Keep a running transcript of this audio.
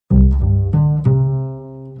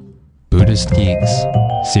Buddhist Geeks.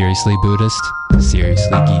 Seriously Buddhist,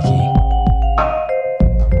 seriously geeky.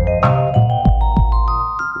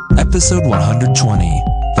 Episode 120,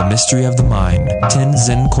 The Mystery of the Mind, 10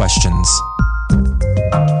 Zen Questions.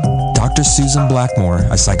 Dr. Susan Blackmore,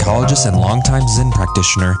 a psychologist and longtime Zen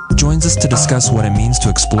practitioner, joins us to discuss what it means to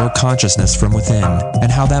explore consciousness from within and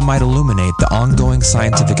how that might illuminate the ongoing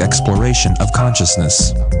scientific exploration of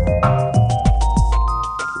consciousness.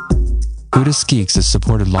 Buddhist Geeks is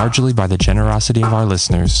supported largely by the generosity of our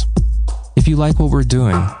listeners. If you like what we're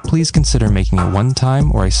doing, please consider making a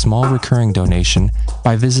one-time or a small recurring donation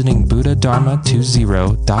by visiting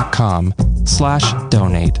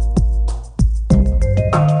buddhadharma20.com/donate.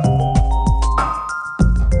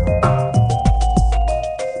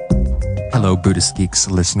 Hello, Buddhist Geeks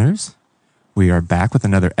listeners. We are back with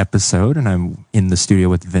another episode, and I'm in the studio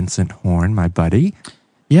with Vincent Horn, my buddy.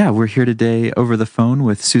 Yeah, we're here today over the phone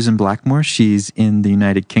with Susan Blackmore. She's in the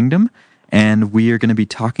United Kingdom, and we are going to be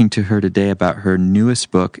talking to her today about her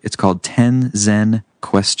newest book. It's called 10 Zen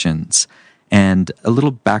Questions. And a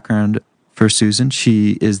little background for Susan.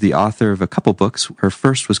 She is the author of a couple books. Her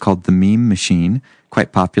first was called The Meme Machine,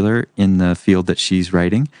 quite popular in the field that she's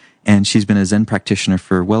writing. And she's been a Zen practitioner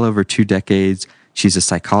for well over 2 decades. She's a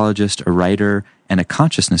psychologist, a writer, and a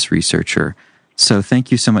consciousness researcher. So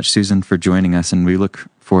thank you so much, Susan, for joining us, and we look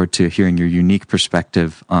forward to hearing your unique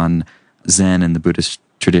perspective on Zen and the Buddhist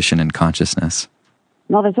tradition and consciousness.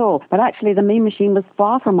 Not at all. But actually, The Meme Machine was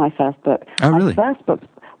far from my first book. Oh, really? My first book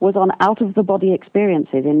was on out-of-the-body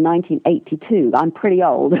experiences in 1982. I'm pretty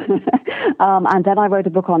old. And then I wrote a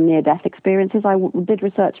book on near-death experiences. I did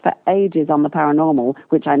research for ages on the paranormal,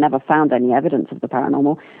 which I never found any evidence of the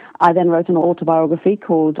paranormal. I then wrote an autobiography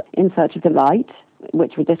called In Search of the Light,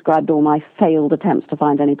 which described all my failed attempts to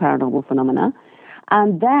find any paranormal phenomena.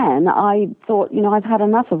 And then I thought, I've had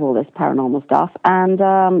enough of all this paranormal stuff. And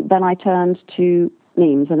then I turned to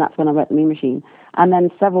memes, and that's when I wrote The Meme Machine. And then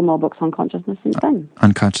several more books on consciousness since then.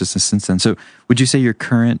 On consciousness since then. So would you say your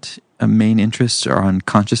current main interests are on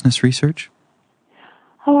consciousness research?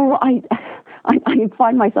 Oh, I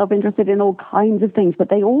find myself interested in all kinds of things, but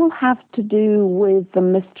they all have to do with the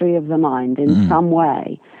mystery of the mind in some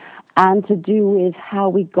way, and to do with how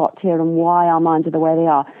we got here and why our minds are the way they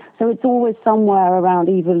are. So it's always somewhere around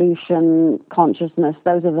evolution, consciousness.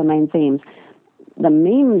 Those are the main themes. The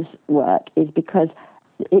memes work is because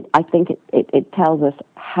I think it tells us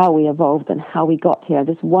how we evolved and how we got here.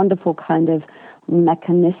 This wonderful kind of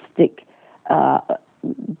mechanistic,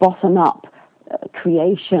 bottom-up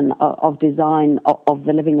creation of design of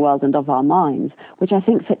the living world and of our minds, which I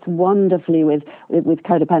think fits wonderfully with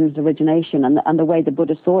codependent origination and the way the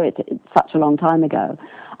Buddha saw it such a long time ago.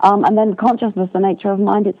 And then consciousness, the nature of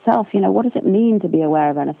mind itself, what does it mean to be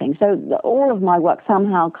aware of anything? So all of my work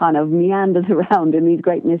somehow kind of meanders around in these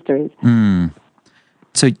great mysteries.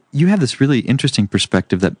 So you have this really interesting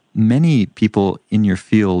perspective that many people in your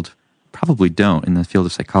field probably don't, in the field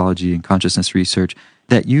of psychology and consciousness research,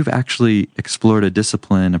 that you've actually explored a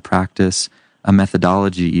discipline, a practice, a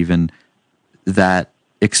methodology even, that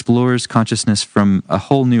explores consciousness from a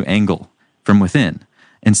whole new angle, from within,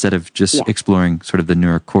 instead of just exploring sort of the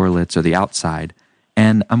neurocorrelates or the outside.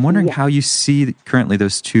 And I'm wondering how you see currently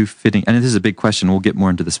those two fitting, and this is a big question, we'll get more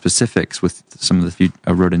into the specifics with some of the you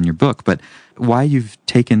wrote in your book, but why you've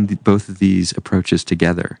taken both of these approaches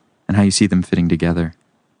together and how you see them fitting together.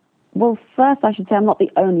 Well, first I should say I'm not the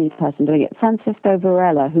only person doing it. Francisco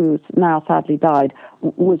Varela, who's now sadly died,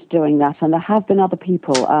 was doing that, and there have been other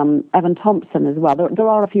people, Evan Thompson as well. There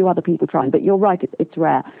are a few other people trying, but you're right, it's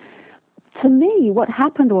rare. To me, what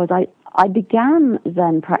happened was I began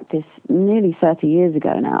Zen practice nearly 30 years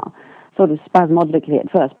ago now, sort of spasmodically at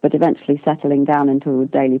first, but eventually settling down into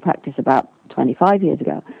daily practice about 25 years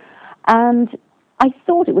ago. And I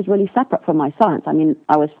thought it was really separate from my science. I mean,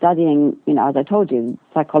 I was studying, as I told you,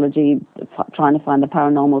 psychology, trying to find the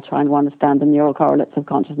paranormal, trying to understand the neural correlates of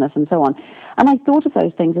consciousness and so on. And I thought of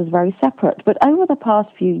those things as very separate. But over the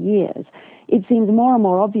past few years, it seems more and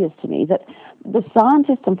more obvious to me that the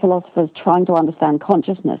scientists and philosophers trying to understand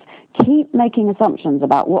consciousness keep making assumptions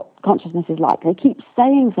about what consciousness is like. They keep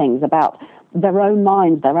saying things about their own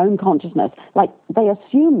minds, their own consciousness, like they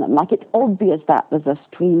assume them, like it's obvious that there's a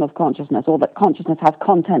stream of consciousness or that consciousness has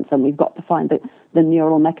contents and we've got to find the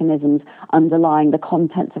neural mechanisms underlying the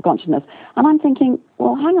contents of consciousness. And I'm thinking,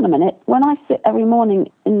 well, hang on a minute, when I sit every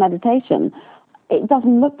morning in meditation, it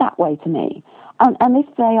doesn't look that way to me. And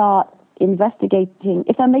if they are investigating,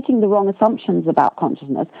 if they're making the wrong assumptions about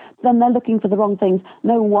consciousness, then they're looking for the wrong things.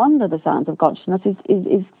 No wonder the science of consciousness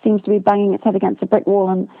seems to be banging its head against a brick wall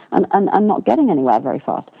and not getting anywhere very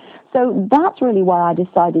fast. So that's really why I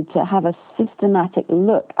decided to have a systematic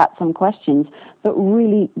look at some questions that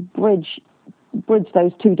really bridge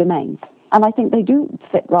those two domains. And I think they do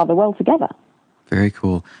fit rather well together. Very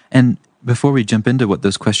cool. And before we jump into what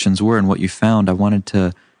those questions were and what you found, I wanted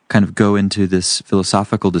to kind of go into this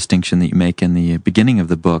philosophical distinction that you make in the beginning of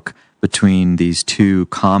the book between these two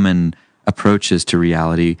common approaches to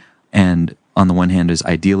reality, and on the one hand is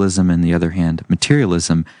idealism and the other hand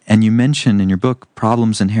materialism. And you mention in your book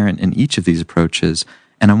problems inherent in each of these approaches.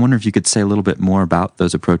 And I wonder if you could say a little bit more about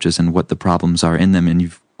those approaches and what the problems are in them. And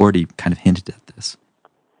you've already kind of hinted at this.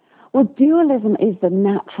 Well, dualism is the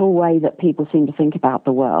natural way that people seem to think about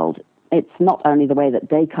the world. It's not only the way that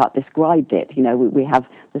Descartes described it. You know, we have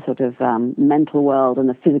the sort of mental world and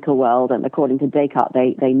the physical world, and according to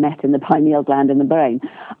Descartes, they met in the pineal gland in the brain.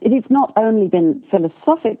 It's not only been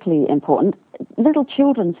philosophically important. Little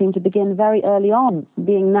children seem to begin very early on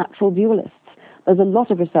being natural dualists. There's a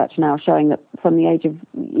lot of research now showing that from the age of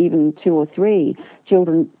even 2 or 3,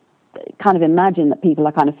 children kind of imagine that people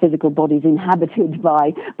are kind of physical bodies inhabited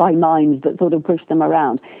by minds that sort of push them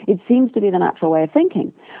around. It seems to be the natural way of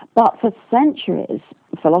thinking. But for centuries,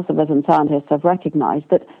 philosophers and scientists have recognized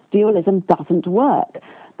that dualism doesn't work.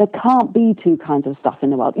 There can't be two kinds of stuff in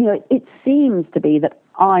the world. You know, it seems to be that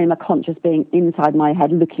I'm a conscious being inside my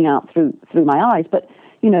head looking out through my eyes, but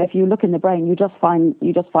you know, if you look in the brain, you just find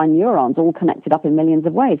neurons all connected up in millions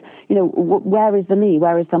of ways. You know, where is the me?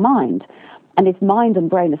 Where is the mind? And if mind and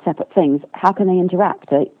brain are separate things, how can they interact?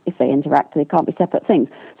 If they interact, they can't be separate things.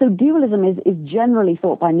 So dualism is generally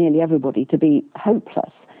thought by nearly everybody to be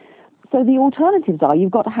hopeless. So the alternatives are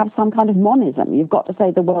you've got to have some kind of monism. You've got to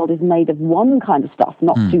say the world is made of one kind of stuff,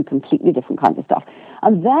 not two completely different kinds of stuff.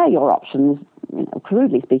 And there your options, you know,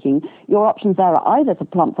 crudely speaking, your options there are either to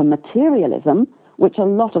plump for materialism, which a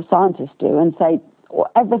lot of scientists do, and say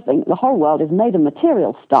everything, the whole world is made of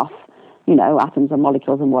material stuff, you know, atoms and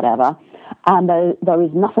molecules and whatever, and there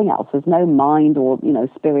is nothing else. There's no mind or, you know,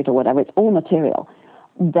 spirit or whatever. It's all material.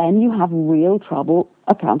 Then you have real trouble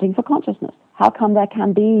accounting for consciousness. How come there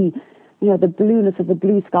can be, you know, the blueness of the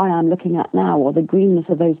blue sky I'm looking at now, or the greenness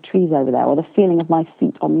of those trees over there, or the feeling of my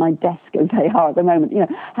feet on my desk as they are at the moment? You know,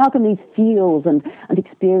 how can these feels and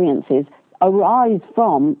experiences arise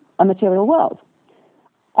from a material world?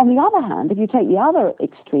 On the other hand, if you take the other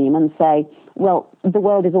extreme and say, well, the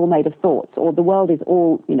world is all made of thoughts, or the world is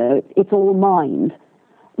all, you know, it's all mind,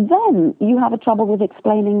 then you have a trouble with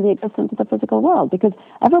explaining the existence of the physical world, because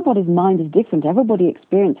everybody's mind is different. Everybody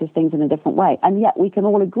experiences things in a different way. And yet we can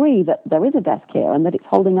all agree that there is a desk here and that it's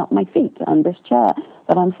holding up my feet, and this chair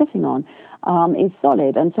that I'm sitting on is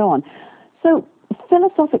solid, and so on. So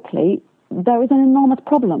philosophically, there is an enormous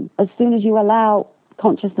problem. As soon as you allow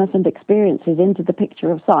consciousness and experiences into the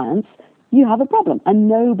picture of science, you have a problem. And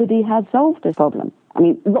nobody has solved this problem. I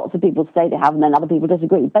mean, lots of people say they have, and then other people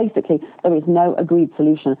disagree. Basically, there is no agreed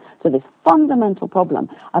solution to this fundamental problem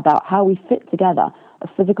about how we fit together a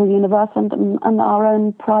physical universe and our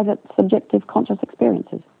own private, subjective, conscious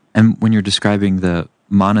experiences. And when you're describing the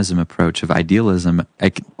monism approach of idealism, I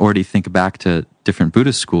can already think back to different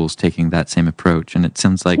Buddhist schools taking that same approach, and it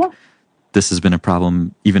sounds like this has been a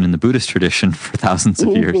problem even in the Buddhist tradition for thousands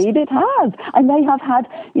of years. Indeed, it has. And they have had,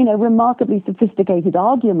 you know, remarkably sophisticated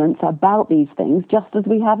arguments about these things, just as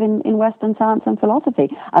we have in Western science and philosophy.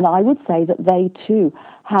 And I would say that they, too,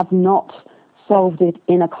 have not solved it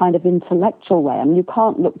in a kind of intellectual way. I mean, you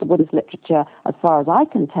can't look to Buddhist literature, as far as I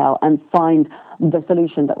can tell, and find the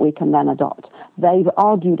solution that we can then adopt. They've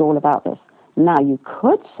argued all about this. Now, you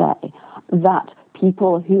could say that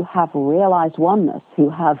people who have realized oneness, who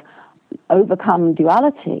have overcome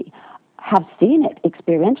duality, have seen it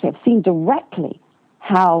experientially, have seen directly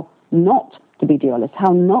how not to be dualist,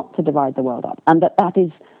 how not to divide the world up, and that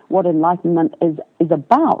is what enlightenment is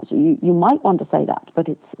about. You might want to say that, but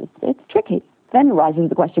it's tricky. Then arises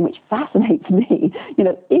the question which fascinates me. You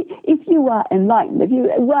know, if you were enlightened, if you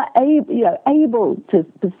were able to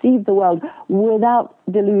perceive the world without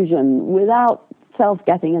delusion, without self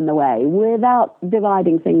getting in the way, without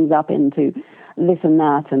dividing things up into this and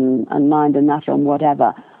that and mind and matter and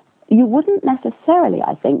whatever, you wouldn't necessarily,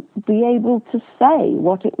 I think, be able to say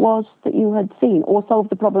what it was that you had seen or solve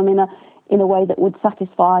the problem in a way that would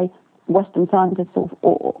satisfy Western scientists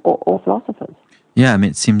or philosophers. Yeah, I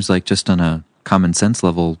mean, it seems like just on a common sense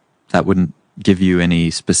level, that wouldn't give you any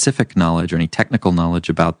specific knowledge or any technical knowledge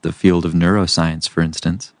about the field of neuroscience, for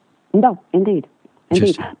instance. No, indeed.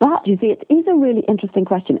 But, you see, it is a really interesting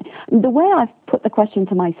question. The way I've put put the question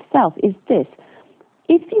to myself is this: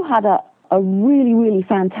 if you had a really, really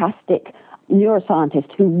fantastic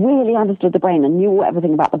neuroscientist who really understood the brain and knew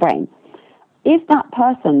everything about the brain, if that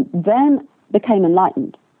person then became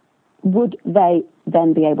enlightened, would they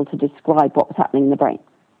then be able to describe what was happening in the brain?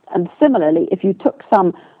 And similarly, if you took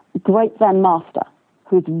some great Zen master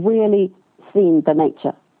who's really seen the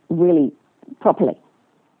nature really properly,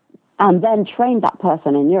 and then trained that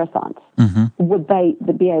person in neuroscience, would they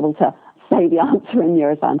be able to say the answer in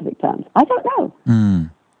neuroscientific terms? I don't know.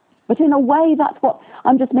 But in a way, that's what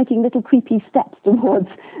I'm just making little creepy steps towards,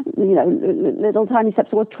 little tiny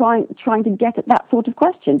steps towards trying to get at that sort of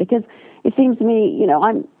question, because it seems to me,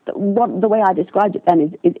 the way I described it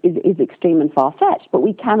then is extreme and far-fetched, but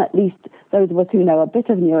we can at least, those of us who know a bit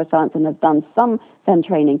of neuroscience and have done some Zen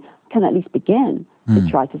training, can at least begin to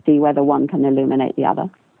try to see whether one can illuminate the other.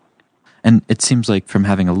 And it seems like from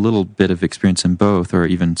having a little bit of experience in both, or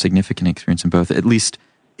even significant experience in both, at least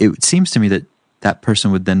it seems to me that that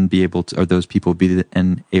person would then be able to, or those people would be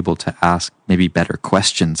able to ask maybe better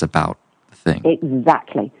questions about the thing.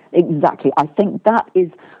 Exactly. I think that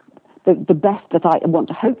is the best that I want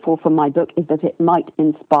to hope for from my book, is that it might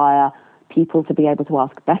inspire people to be able to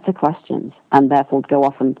ask better questions and therefore go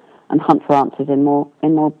off and hunt for answers in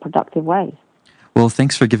more productive ways. Well,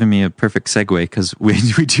 thanks for giving me a perfect segue, because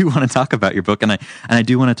we do want to talk about your book, and I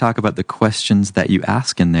do want to talk about the questions that you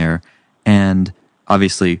ask in there. And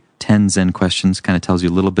obviously 10 Zen questions kind of tells you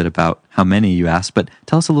a little bit about how many you ask, but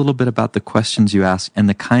tell us a little bit about the questions you ask and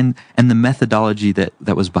the methodology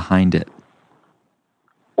that was behind it.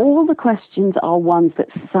 All the questions are ones that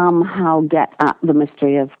somehow get at the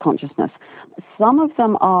mystery of consciousness. Some of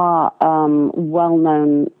them are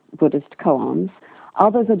well-known Buddhist koans.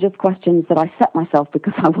 Others are just questions that I set myself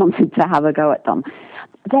because I wanted to have a go at them.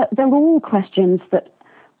 They're all questions that,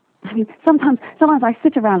 sometimes I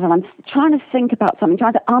sit around and I'm trying to think about something,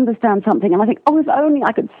 trying to understand something, and I think, if only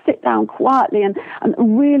I could sit down quietly and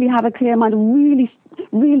really have a clear mind and really,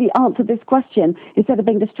 really answer this question instead of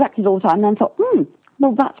being distracted all the time. And then thought,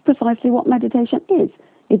 well, that's precisely what meditation is.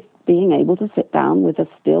 It's being able to sit down with a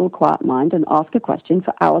still, quiet mind and ask a question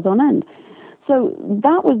for hours on end. So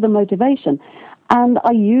that was the motivation. And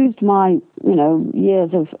I used my,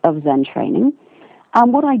 years of Zen training.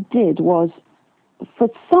 And what I did was, for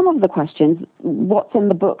some of the questions, what's in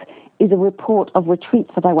the book is a report of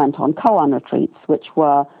retreats that I went on, koan retreats, which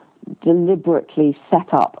were deliberately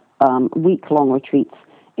set up week-long retreats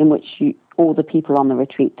in which all the people on the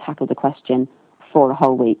retreat tackled the question for a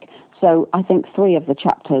whole week. So I think 3 of the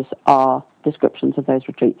chapters are descriptions of those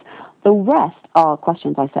retreats. The rest are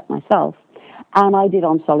questions I set myself, and I did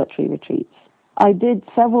on solitary retreats. I did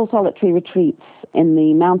several solitary retreats in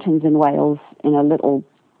the mountains in Wales in a little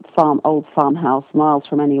old farmhouse, miles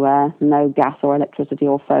from anywhere, no gas or electricity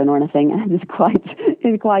or phone or anything. And it's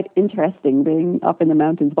quite interesting being up in the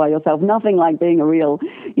mountains by yourself. Nothing like being a real,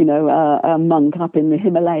 a monk up in the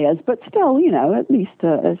Himalayas, but still, at least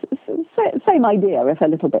same idea, if a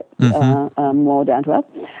little bit more down to earth.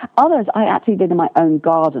 Others I actually did in my own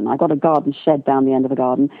garden. I got a garden shed down the end of the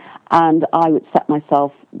garden, and I would set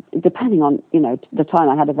myself, depending on the time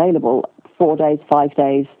I had available, 4 days, 5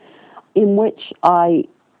 days, in which I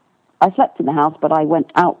slept in the house, but I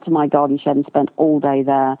went out to my garden shed and spent all day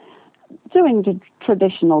there doing the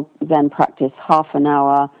traditional Zen practice, half an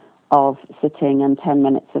hour of sitting and 10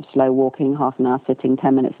 minutes of slow walking, half an hour sitting,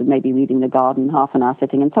 10 minutes of maybe reading the garden, half an hour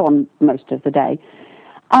sitting, and so on most of the day.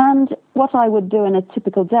 And what I would do in a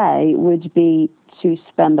typical day would be to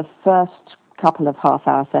spend the first couple of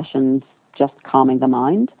half-hour sessions just calming the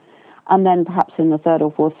mind, and then perhaps in the 3rd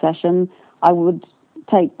or 4th session, I would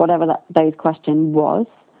take whatever that day's question was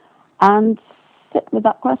and sit with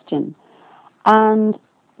that question. And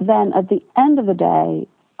then at the end of the day,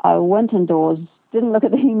 I went indoors, didn't look at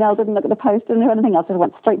the email, didn't look at the post, didn't do anything else. I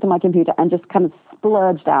went straight to my computer and just kind of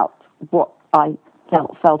splurged out what I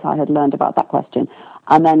felt I had learned about that question,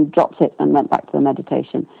 and then dropped it and went back to the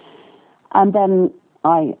meditation. And then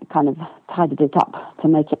I kind of tidied it up to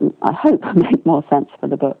make it, I hope, make more sense for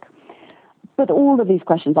the book. But all of these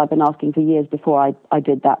questions I've been asking for years before I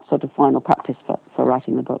did that sort of final practice for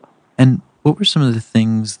writing the book. And what were some of the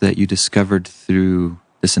things that you discovered through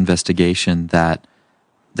this investigation that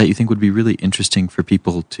you think would be really interesting for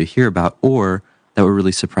people to hear about, or that were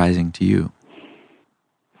really surprising to you?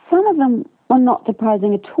 Some of them were not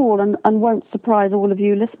surprising at all and won't surprise all of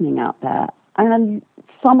you listening out there. And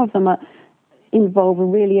some of them involve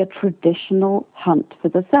really a traditional hunt for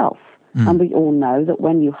the self. And we all know that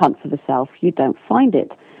when you hunt for the self, you don't find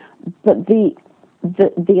it. But the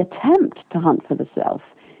attempt to hunt for the self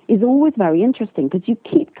is always very interesting because you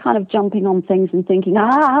keep kind of jumping on things and thinking,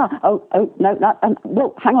 no,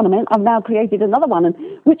 well, hang on a minute, I've now created another one, and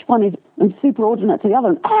which one is superordinate to the other,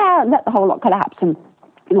 and let the whole lot collapse, and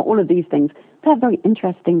all of these things. They're very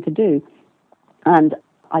interesting to do, and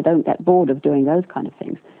I don't get bored of doing those kind of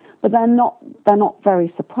things. But they're not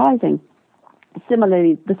very surprising.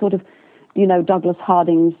 Similarly, the sort of, Douglas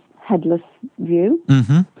Harding's headless view.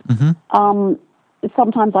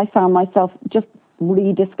 Sometimes I found myself just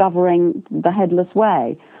rediscovering the headless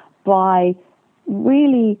way by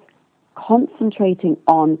really concentrating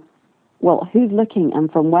on, well, who's looking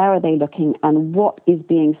and from where are they looking and what is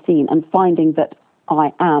being seen, and finding that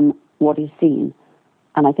I am what is seen.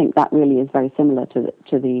 And I think that really is very similar to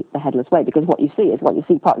the headless way, because what you see is what you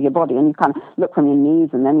see part of your body, and you kind of look from your knees,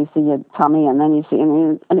 and then you see your tummy, and then you see,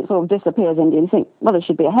 and it sort of disappears into you, and you think, well, there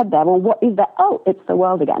should be a head there. Well, what is that? Oh, it's the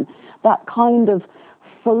world again. That kind of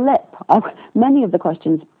flip. Many of the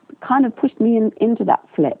questions kind of pushed me into that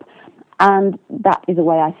flip, and that is a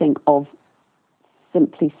way, I think, of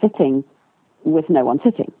simply sitting with no one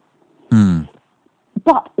sitting.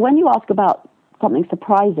 But when you ask about something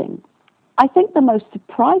surprising, I think the most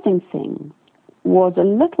surprising thing was a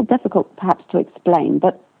little difficult perhaps to explain,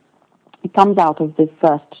 but it comes out of the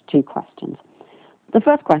first two questions. The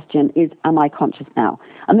first question is, am I conscious now?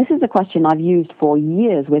 And this is a question I've used for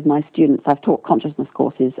years with my students. I've taught consciousness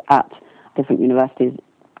courses at different universities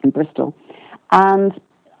in Bristol. And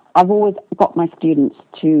I've always got my students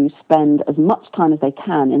to spend as much time as they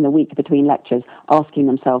can in the week between lectures asking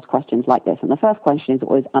themselves questions like this. And the first question is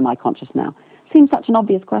always, am I conscious now? Seems such an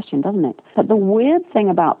obvious question, doesn't it? But the weird thing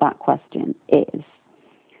about that question is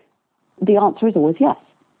the answer is always yes.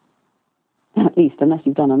 At least, unless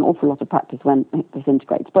you've done an awful lot of practice when it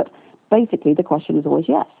disintegrates. But basically, the question is always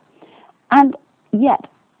yes. And yet,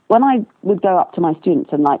 when I would go up to my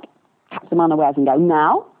students and catch them unawares and go,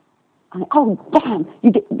 now? And oh, damn!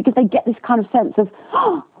 Because they get this kind of sense of,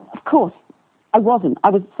 oh, of course, I wasn't. I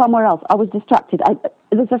was somewhere else. I was distracted.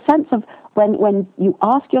 There's a sense of when you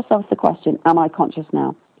ask yourself the question, am I conscious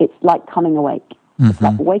now? It's like coming awake. It's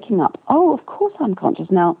like waking up. Oh, of course I'm conscious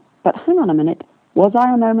now. But hang on a minute. Was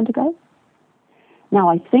I a moment ago? Now,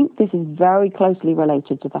 I think this is very closely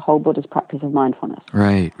related to the whole Buddhist practice of mindfulness.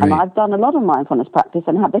 Right. And I've done a lot of mindfulness practice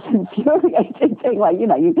and had this infuriating thing where,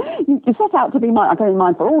 you set out to be mindful. I can be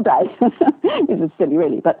mindful all day. This is silly,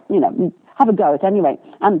 really. But, you have a go at any rate.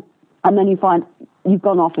 And then you find you've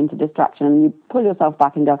gone off into distraction and you pull yourself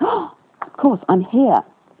back and go, oh, of course, I'm here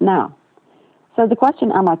now. So the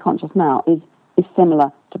question, am I conscious now, is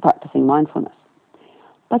similar to practicing mindfulness.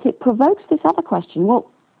 But it provokes this other question, well,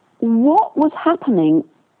 what was happening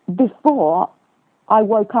before I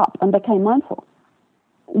woke up and became mindful?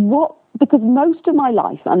 Because most of my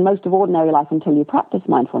life, and most of ordinary life until you practice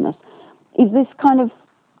mindfulness, is this kind of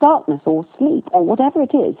darkness or sleep or whatever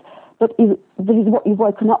it is that is what you've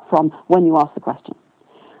woken up from when you ask the question.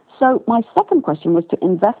 So my second question was to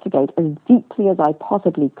investigate as deeply as I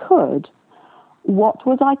possibly could, what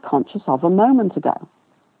was I conscious of a moment ago?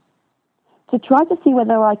 To try to see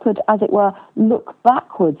whether I could, as it were, look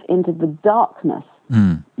backwards into the darkness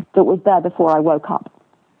that was there before I woke up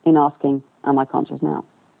in asking, am I conscious now?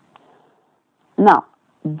 Now,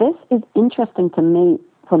 this is interesting to me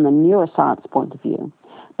from the neuroscience point of view,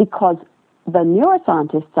 because the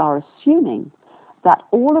neuroscientists are assuming that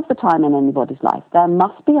all of the time in anybody's life, there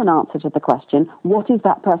must be an answer to the question, what is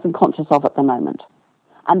that person conscious of at the moment?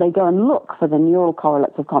 And they go and look for the neural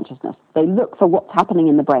correlates of consciousness. They look for what's happening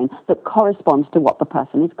in the brain that corresponds to what the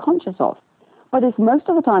person is conscious of. But if most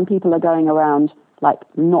of the time people are going around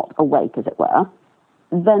not awake, as it were,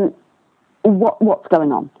 then what's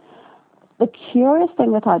going on? The curious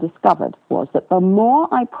thing that I discovered was that the more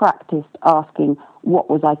I practiced asking, what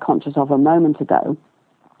was I conscious of a moment ago,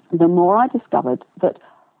 the more I discovered that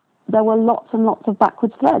there were lots and lots of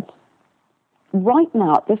backwards threads. Right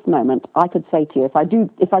now, at this moment, I could say to you, if I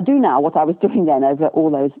do now what I was doing then over all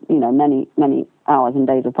those, many, many hours and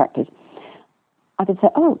days of practice, I could say,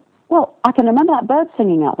 oh, well, I can remember that bird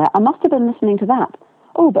singing out there. I must have been listening to that.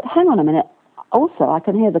 Oh, but hang on a minute. Also, I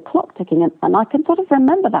can hear the clock ticking, and I can sort of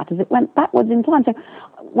remember that as it went backwards in time. So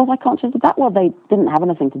was I conscious of that? Well, they didn't have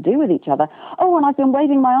anything to do with each other. Oh, and I've been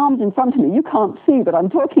waving my arms in front of me. You can't see, but I'm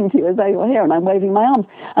talking to you as though you're here, and I'm waving my arms.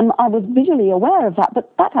 And I was visually aware of that,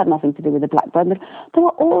 but that had nothing to do with the blackbird. But there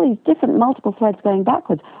were all these different multiple threads going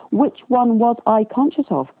backwards. Which one was I conscious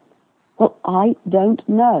of? Well, I don't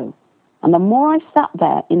know. And the more I sat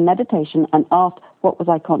there in meditation and asked, what was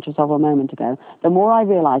I conscious of a moment ago, the more I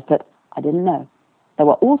realized that I didn't know. There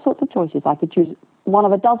were all sorts of choices. I could choose one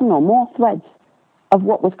of a dozen or more threads of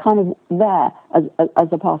what was kind of there as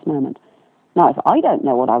a past moment. Now, if I don't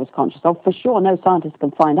know what I was conscious of, for sure no scientist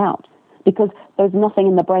can find out, because there's nothing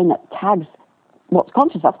in the brain that tags what's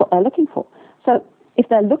conscious. That's what they're looking for. So if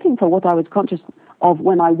they're looking for what I was conscious of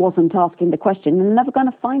when I wasn't asking the question, they're never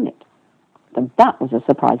going to find it. So that was a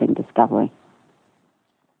surprising discovery.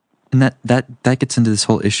 And that gets into this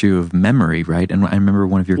whole issue of memory, right? And I remember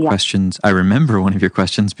one of your questions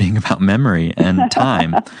being about memory and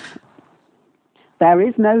time. There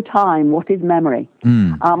is no time. What is memory?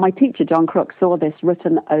 My teacher, John Crook, saw this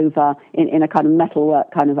written over in a kind of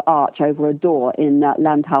metalwork kind of arch over a door in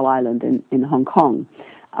Lantau Island in Hong Kong,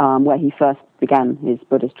 where he first began his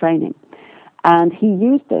Buddhist training. And he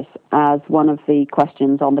used this as one of the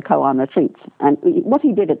questions on the koan retreats. And what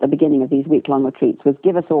he did at the beginning of these week-long retreats was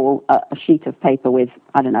give us all a sheet of paper with,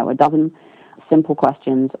 I don't know, a dozen simple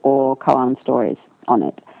questions or koan stories on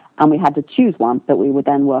it. And we had to choose one that we would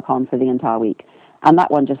then work on for the entire week. And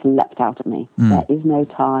that one just leapt out at me. There is no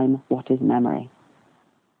time. What is memory?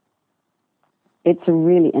 It's a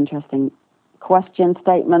really interesting question,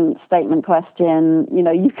 statement, question. You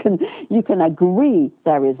know, you can agree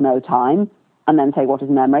there is no time and then say, what is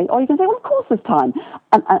memory? Or you can say, well, of course there's time.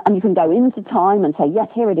 And you can go into time and say, yes,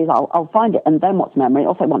 here it is, I'll find it, and then what's memory?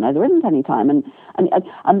 Or say, well, no, there isn't any time. And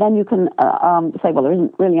then you can say, well, there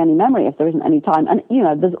isn't really any memory if there isn't any time. And, you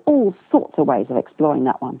know, there's all sorts of ways of exploring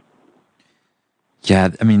that one. Yeah,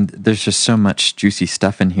 I mean, there's just so much juicy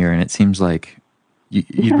stuff in here, and it seems like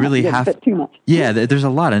you'd really have... a bit too much. Yeah, there's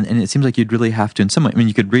a lot, and it seems like you'd really have to, in some way... I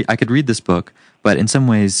mean, I could read this book, but in some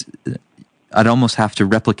ways... I'd almost have to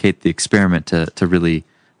replicate the experiment to really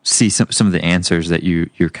see some of the answers that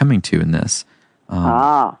you're coming to in this.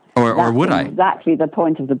 Or would I? Exactly the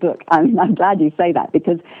point of the book. I mean, I'm glad you say that,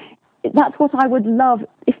 because that's what I would love.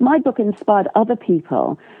 If my book inspired other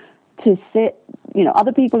people to sit, you know,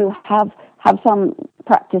 other people who have some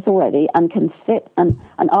practice already and can sit and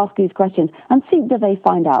ask these questions and see, do they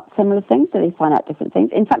find out similar things? Do they find out different things?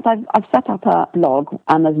 In fact, I've set up a blog,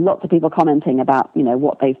 and there's lots of people commenting about, you know,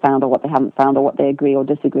 what they found or what they haven't found or what they agree or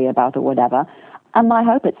disagree about or whatever. And I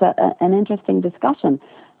hope it's an interesting discussion,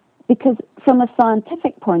 because from a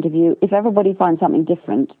scientific point of view, if everybody finds something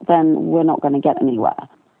different, then we're not going to get anywhere.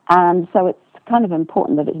 And so it's kind of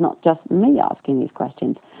important that it's not just me asking these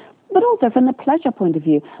questions. But also from the pleasure point of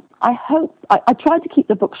view, I hope, I tried to keep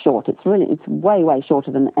the book short. It's way, way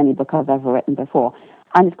shorter than any book I've ever written before.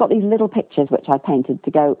 And it's got these little pictures which I painted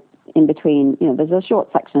to go in between, you know, there's a short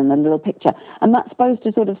section and a little picture. And that's supposed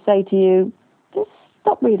to sort of say to you, just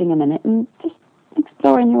stop reading a minute and just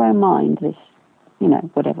explore in your own mind this, you know,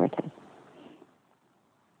 whatever it is.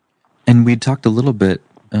 And we talked a little bit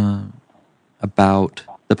about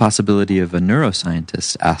the possibility of a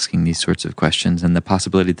neuroscientist asking these sorts of questions and the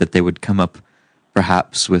possibility that they would come up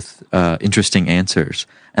perhaps with interesting answers.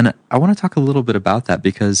 And I want to talk a little bit about that,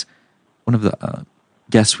 because one of the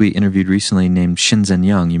guests we interviewed recently named Shinzen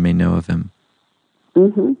Young, you may know of him.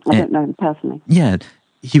 Mm-hmm. I don't know him personally. Yeah,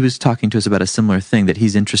 he was talking to us about a similar thing, that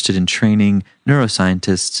he's interested in training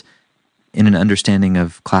neuroscientists in an understanding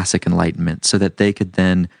of classic enlightenment so that they could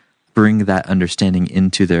then bring that understanding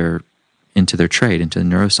into their trade, into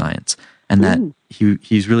neuroscience. And that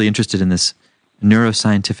he's really interested in this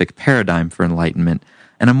neuroscientific paradigm for enlightenment.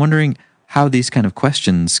 And I'm wondering how these kind of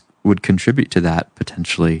questions would contribute to that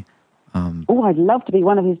potentially. I'd love to be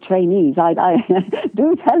one of his trainees. I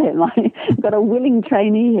do tell him I've got a willing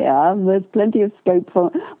trainee here. There's plenty of scope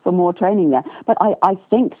for more training there. But I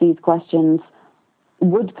think these questions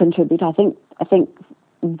would contribute. I think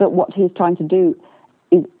that what he's trying to do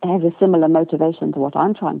has a similar motivation to what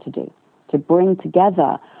I'm trying to do, to bring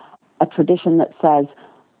together a tradition that says,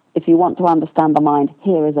 if you want to understand the mind,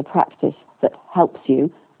 here is a practice that helps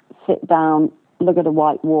you. Sit down, look at a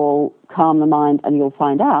white wall, calm the mind, and you'll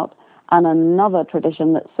find out. And another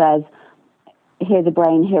tradition that says, here's a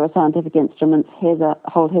brain, here are scientific instruments, here's a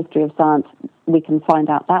whole history of science, we can find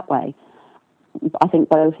out that way. I think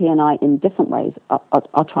both he and I, in different ways,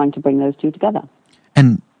 are trying to bring those two together.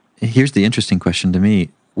 And here's the interesting question to me.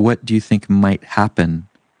 What do you think might happen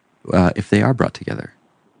if they are brought together?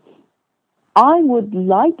 I would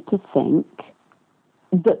like to think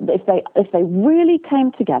that if they really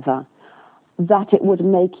came together, that it would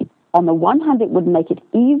make it, on the one hand, it would make it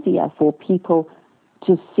easier for people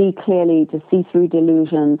to see clearly, to see through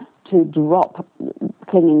delusion, to drop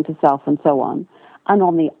clinging to self and so on. And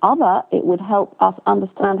on the other, it would help us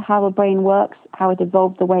understand how a brain works, how it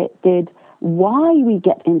evolved the way it did, why we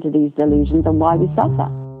get into these delusions and why we suffer.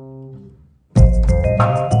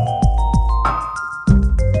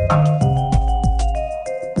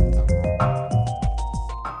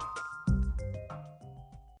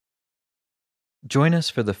 Join us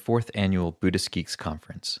for the 4th Annual Buddhist Geeks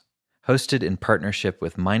Conference. hosted in partnership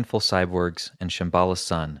with Mindful Cyborgs and Shambhala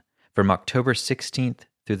Sun from October 16th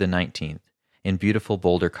through the 19th in beautiful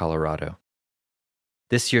Boulder, Colorado.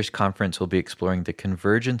 This year's conference will be exploring the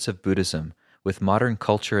convergence of Buddhism with modern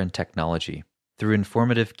culture and technology through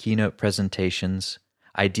informative keynote presentations,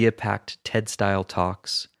 idea-packed TED-style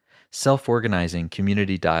talks, self-organizing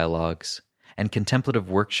community dialogues, and contemplative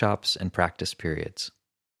workshops and practice periods.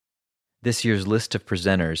 This year's list of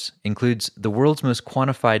presenters includes the world's most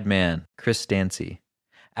quantified man, Chris Dancy,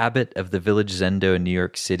 abbot of the Village Zendo in New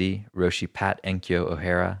York City, Roshi Pat Enkyo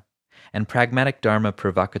O'Hara, and pragmatic Dharma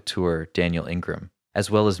provocateur Daniel Ingram,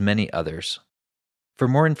 as well as many others. For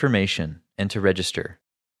more information and to register,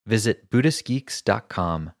 visit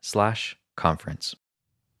buddhistgeeks.com/conference.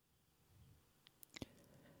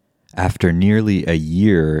 After nearly a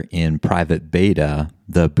year in private beta,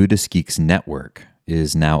 the Buddhist Geeks Network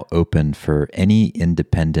is now open for any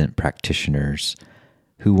independent practitioners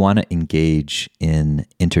who want to engage in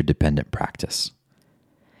interdependent practice.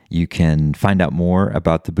 You can find out more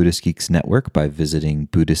about the Buddhist Geeks Network by visiting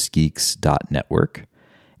buddhistgeeks.network.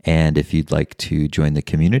 And if you'd like to join the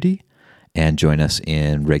community and join us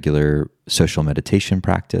in regular social meditation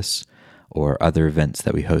practice or other events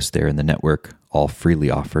that we host there in the network, all freely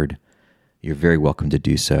offered, you're very welcome to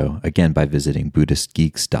do so, again, by visiting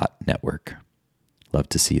buddhistgeeks.network. Love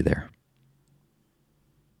to see you there.